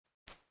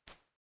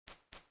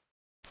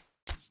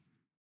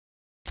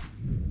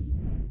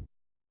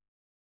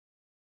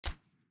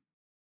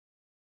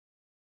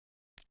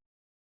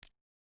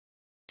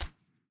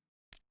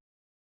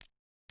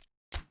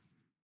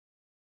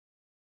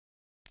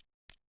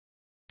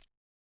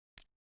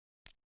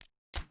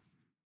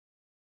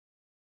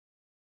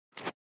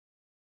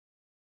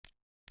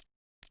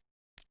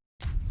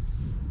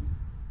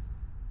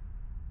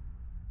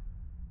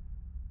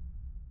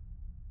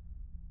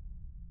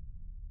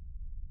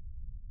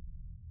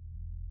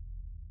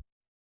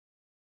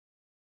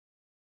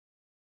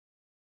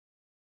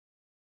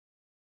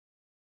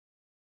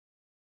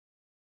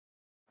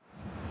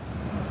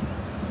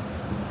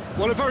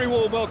Well, a very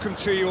warm welcome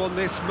to you on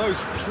this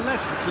most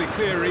pleasantly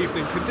clear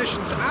evening.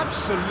 Conditions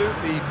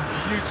absolutely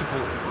beautiful.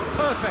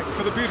 Perfect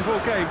for the beautiful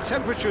game.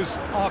 Temperatures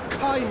are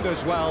kind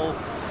as well.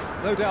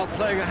 No doubt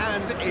playing a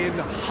hand in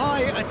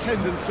high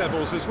attendance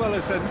levels as well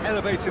as an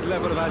elevated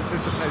level of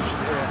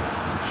anticipation here.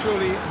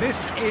 Surely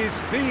this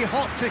is the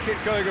hot ticket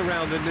going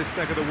around in this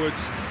neck of the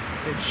woods.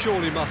 It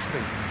surely must be.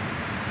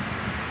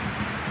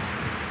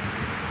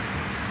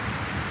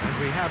 And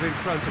we have in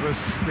front of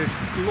us this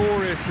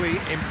gloriously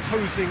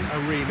imposing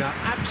arena,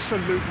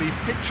 absolutely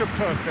picture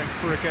perfect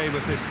for a game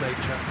of this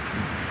nature.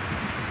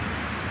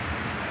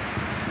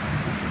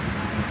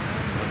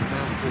 A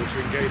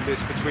mouth-watering game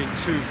this between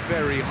two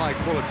very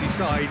high-quality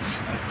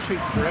sides. A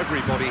treat for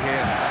everybody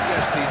here.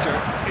 Yes, Peter,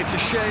 it's a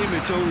shame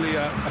it's only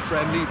a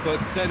friendly, but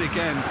then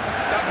again,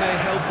 that may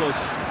help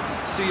us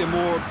see a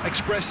more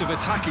expressive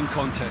attacking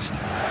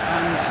contest.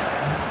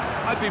 And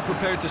I'd be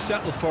prepared to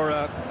settle for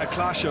a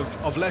clash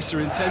of lesser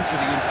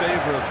intensity in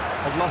favour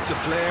of lots of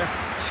flair,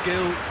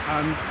 skill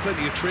and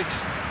plenty of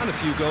tricks and a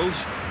few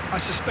goals. I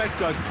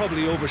suspect I'd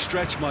probably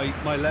overstretch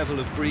my level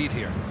of greed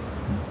here.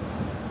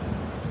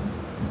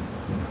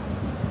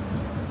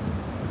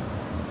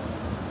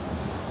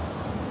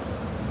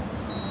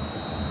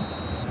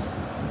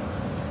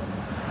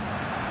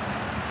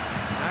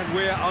 And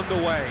we're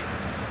underway.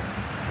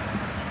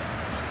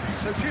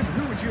 So, Jim,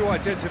 who would you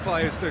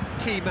identify as the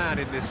key man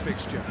in this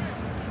fixture?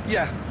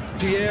 Yeah,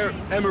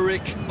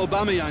 Pierre-Emerick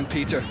Aubameyang,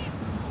 Peter.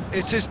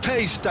 It's his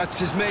pace that's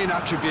his main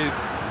attribute,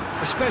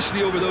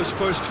 especially over those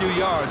first few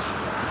yards,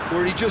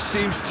 where he just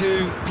seems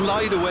to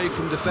glide away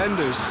from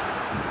defenders,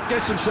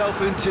 gets himself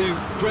into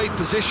great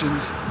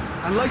positions,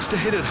 and likes to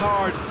hit it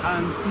hard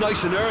and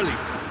nice and early.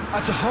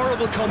 That's a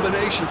horrible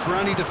combination for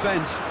any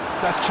defence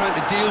that's trying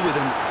to deal with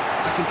him,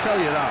 I can tell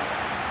you that.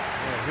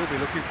 Yeah, he'll be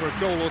looking for a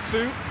goal or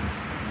two.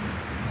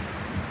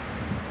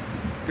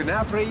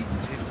 Gnabry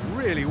did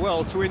really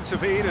well to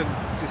intervene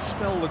and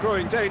dispel the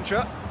growing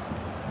danger.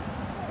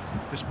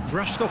 Just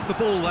brushed off the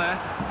ball there.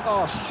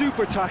 Oh,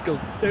 super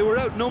tackle. They were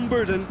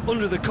outnumbered and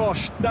under the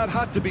cosh. That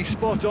had to be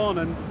spot on,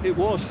 and it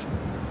was.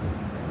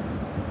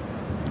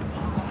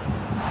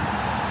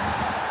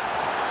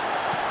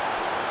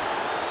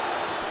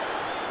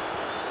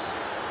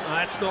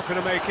 That's not going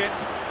to make it.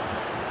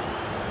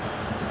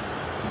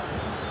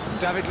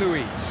 David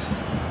Luiz.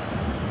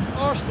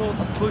 Arsenal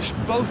have pushed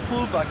both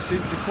fullbacks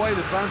into quite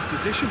advanced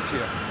positions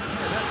here.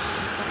 Yeah,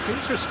 that's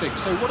interesting.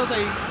 So what are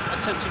they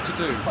attempting to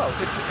do? Well,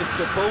 it's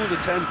a bold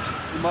attempt,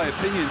 in my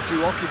opinion,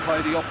 to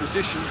occupy the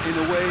opposition in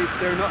a way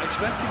they're not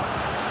expecting.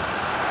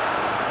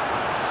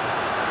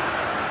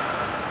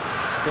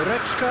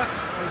 Goretzka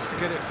tries to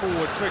get it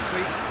forward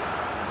quickly.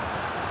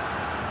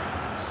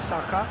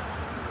 Saka.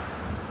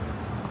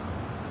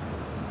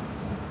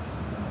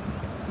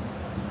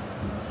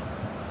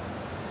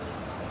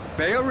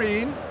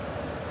 Bellerin.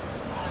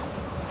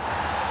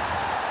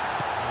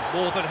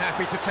 More than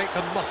happy to take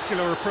the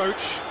muscular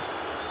approach.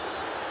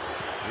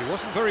 He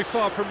wasn't very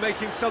far from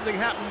making something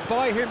happen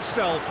by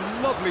himself.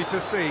 Lovely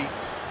to see.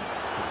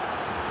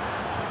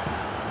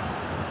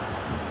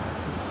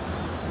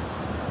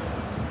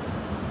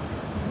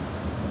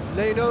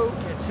 Leno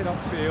gets it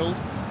upfield.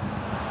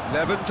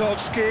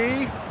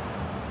 Lewandowski.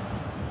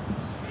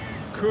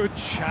 Good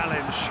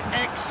challenge.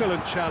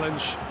 Excellent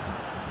challenge.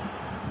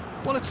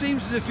 Well, it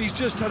seems as if he's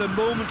just had a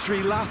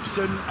momentary lapse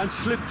and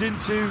slipped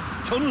into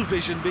tunnel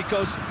vision,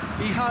 because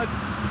he had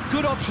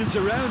good options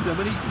around him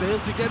and he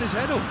failed to get his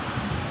head up.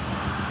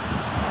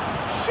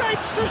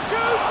 Shapes to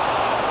shoot!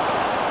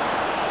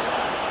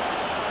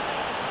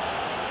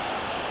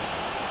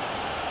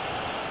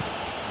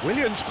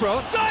 Williams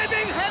cross,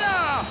 diving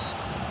header!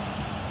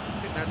 I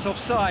think that's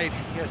offside.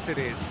 Yes, it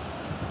is.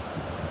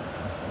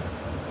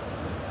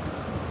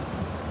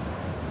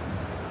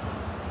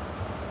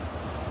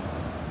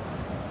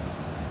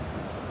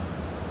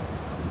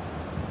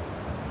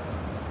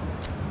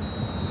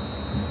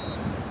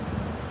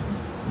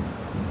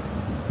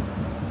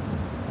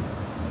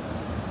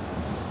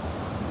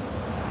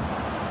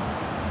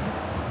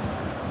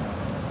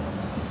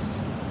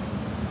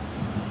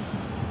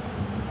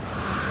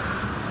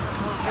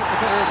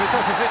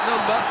 Opposite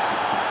number.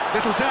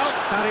 Little doubt,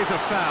 that is a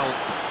foul.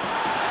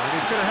 And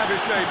he's going to have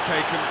his name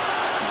taken.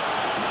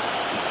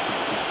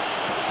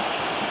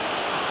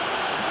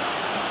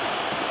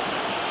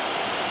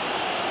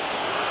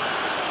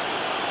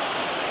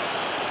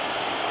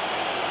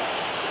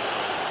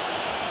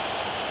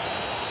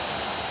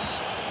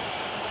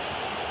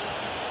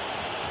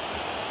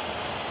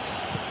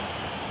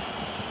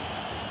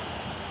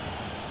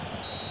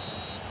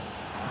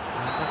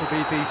 And that'll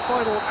be the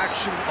final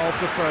action of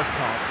the first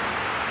half.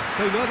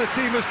 So neither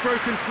team has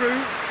broken through,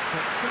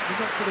 but certainly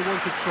not going to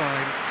want to try.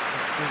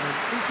 It's been an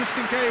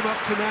interesting game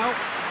up to now,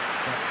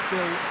 but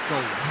still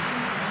goals.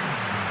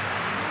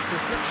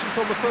 Reflections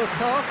on the first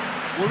half?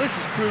 Well, this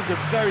has proved a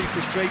very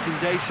frustrating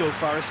day so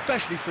far,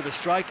 especially for the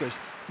strikers.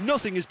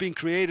 Nothing has been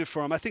created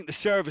for them. I think the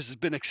service has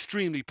been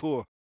extremely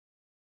poor.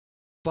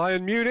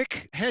 Bayern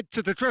Munich head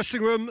to the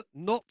dressing room,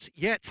 not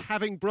yet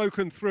having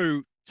broken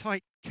through.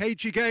 Tight,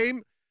 cagey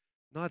game.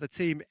 Neither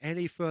team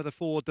any further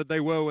forward than they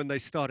were when they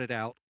started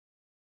out.